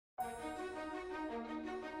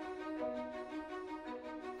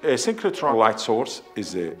A Synchrotron light source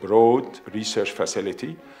is a broad research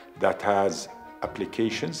facility that has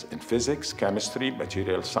applications in physics, chemistry,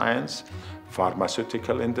 material science,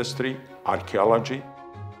 pharmaceutical industry, archaeology.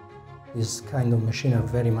 This kind of machine are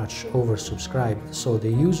very much oversubscribed, so the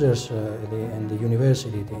users and the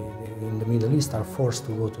university in the Middle East are forced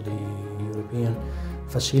to go to the European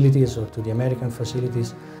facilities or to the American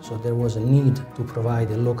facilities, so there was a need to provide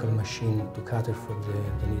a local machine to cater for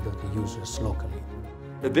the need of the users locally.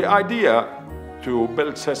 The idea to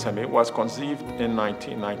build SESAME was conceived in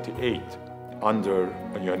 1998 under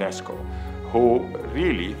UNESCO, who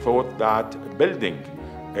really thought that building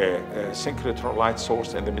a synchrotron light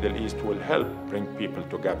source in the Middle East will help bring people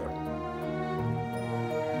together.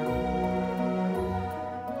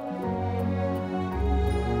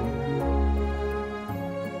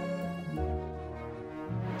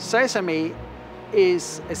 SESAME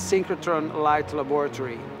is a synchrotron light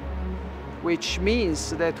laboratory, which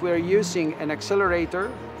means that we're using an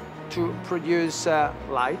accelerator to produce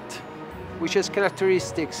light, which has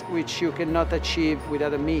characteristics which you cannot achieve with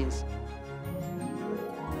other means.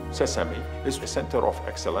 SESAME is a center of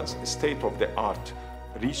excellence, a state-of-the-art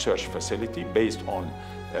research facility based on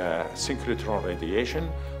synchrotron radiation,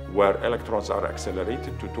 where electrons are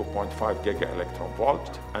accelerated to 2.5 giga-electron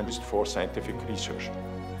volt and used for scientific research.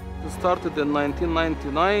 It started in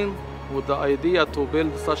 1999 with the idea to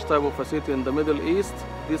build such type of facility in the Middle East.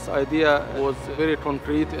 This idea was very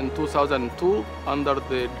concrete in 2002 under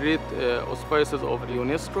the great auspices of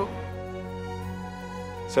UNESCO.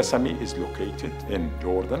 SESAME is located in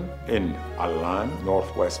Jordan, in Amman,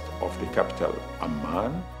 northwest of the capital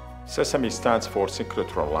Amman. SESAME stands for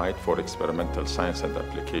Synchrotron-light for experimental science and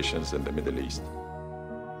applications in the Middle East.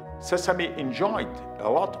 SESAME enjoyed a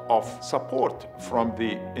lot of support from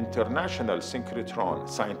the international synchrotron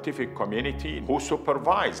scientific community, who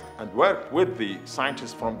supervised and worked with the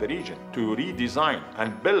scientists from the region to redesign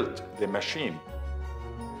and build the machine.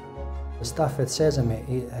 The staff at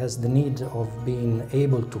SESAME has the need of being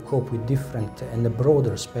able to cope with different and a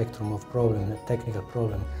broader spectrum of problems, technical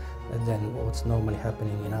problems, than what's normally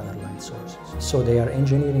happening in other light sources. So they are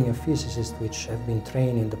engineering and physicists which have been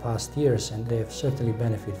trained in the past years, and they have certainly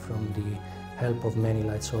benefited from the help of many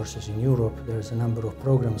light sources in Europe. There's a number of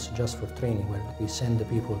programs just for training where we send the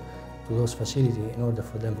people to those facilities in order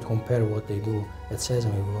for them to compare what they do at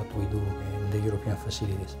SESAME with what we do in the European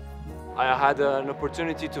facilities. I had an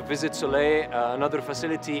opportunity to visit Soleil, another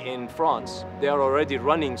facility in France. They are already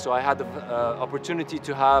running, so I had the opportunity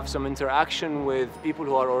to have some interaction with people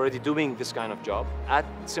who are already doing this kind of job at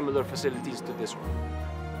similar facilities to this one.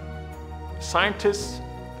 Scientists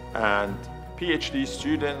and PhD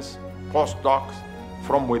students, postdocs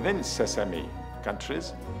from within SESAME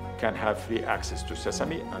countries can have free access to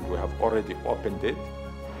SESAME, and we have already opened it.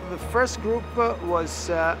 The first group was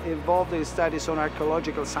involved in studies on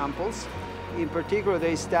archaeological samples. In particular,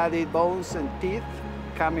 they studied bones and teeth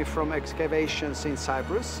coming from excavations in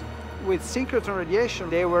Cyprus. With synchrotron radiation,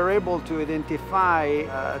 they were able to identify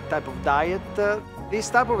a type of diet. These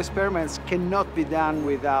type of experiments cannot be done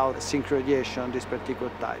without synchro radiation, this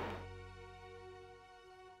particular type.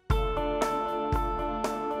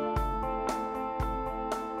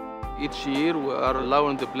 Each year we are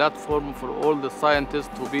allowing the platform for all the scientists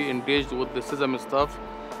to be engaged with the SESAME stuff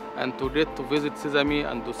and to get to visit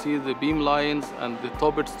SESAME and to see the beam lines and the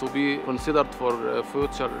topics to be considered for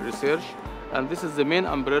future research. And this is the main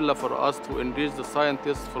umbrella for us to engage the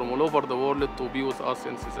scientists from all over the world to be with us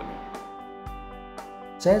in SESAME.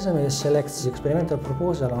 SESAME selects the experimental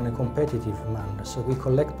proposal on a competitive manner. So we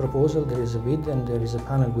collect proposals, there is a bid, and there is a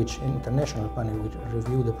panel, international panel, which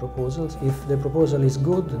review the proposals. If the proposal is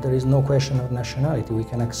good, there is no question of nationality. We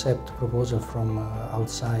can accept proposals from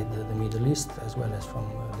outside the Middle East as well as from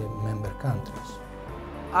the member countries.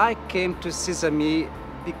 I came to SESAME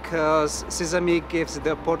because SESAME gives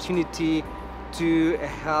the opportunity to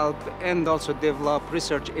help and also develop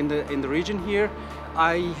research in the region here.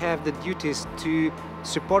 I have the duties to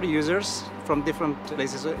support users from different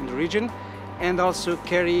places in the region and also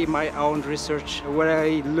carry my own research where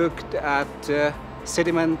I looked at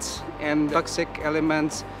sediments and toxic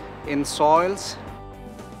elements in soils.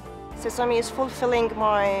 SESAME is fulfilling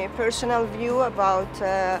my personal view about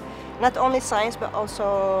not only science but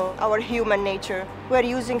also our human nature. We're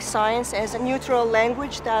using science as a neutral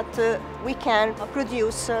language that we can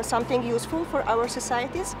produce something useful for our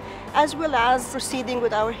societies, as well as proceeding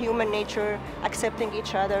with our human nature, accepting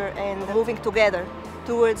each other and moving together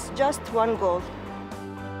towards just one goal.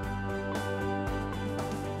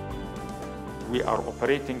 we are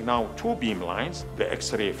operating now 2 beam lines, the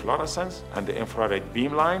X-ray fluorescence and the infrared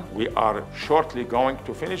beam line. We are shortly going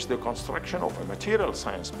to finish the construction of a material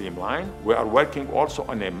science beam line. We are working also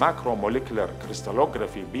on a macromolecular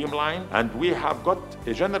crystallography beam line, and we have got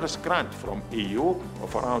a generous grant from EU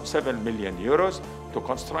of around 7 million euros to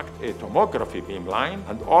construct a tomography beam line,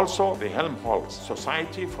 and also the Helmholtz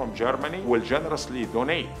Society from Germany will generously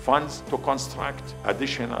donate funds to construct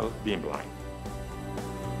additional beam line.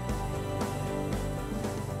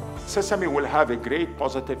 SESAME will have a great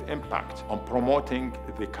positive impact on promoting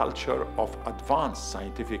the culture of advanced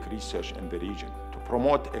scientific research in the region, to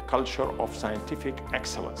promote a culture of scientific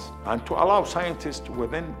excellence, and to allow scientists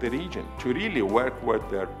within the region to really work with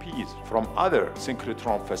their peers from other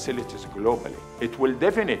synchrotron facilities globally. It will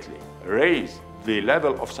definitely raise the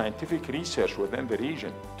level of scientific research within the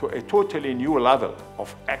region to a totally new level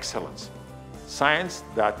of excellence. Science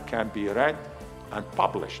that can be read and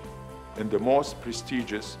published in the most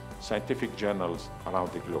prestigious scientific journals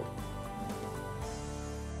around the globe.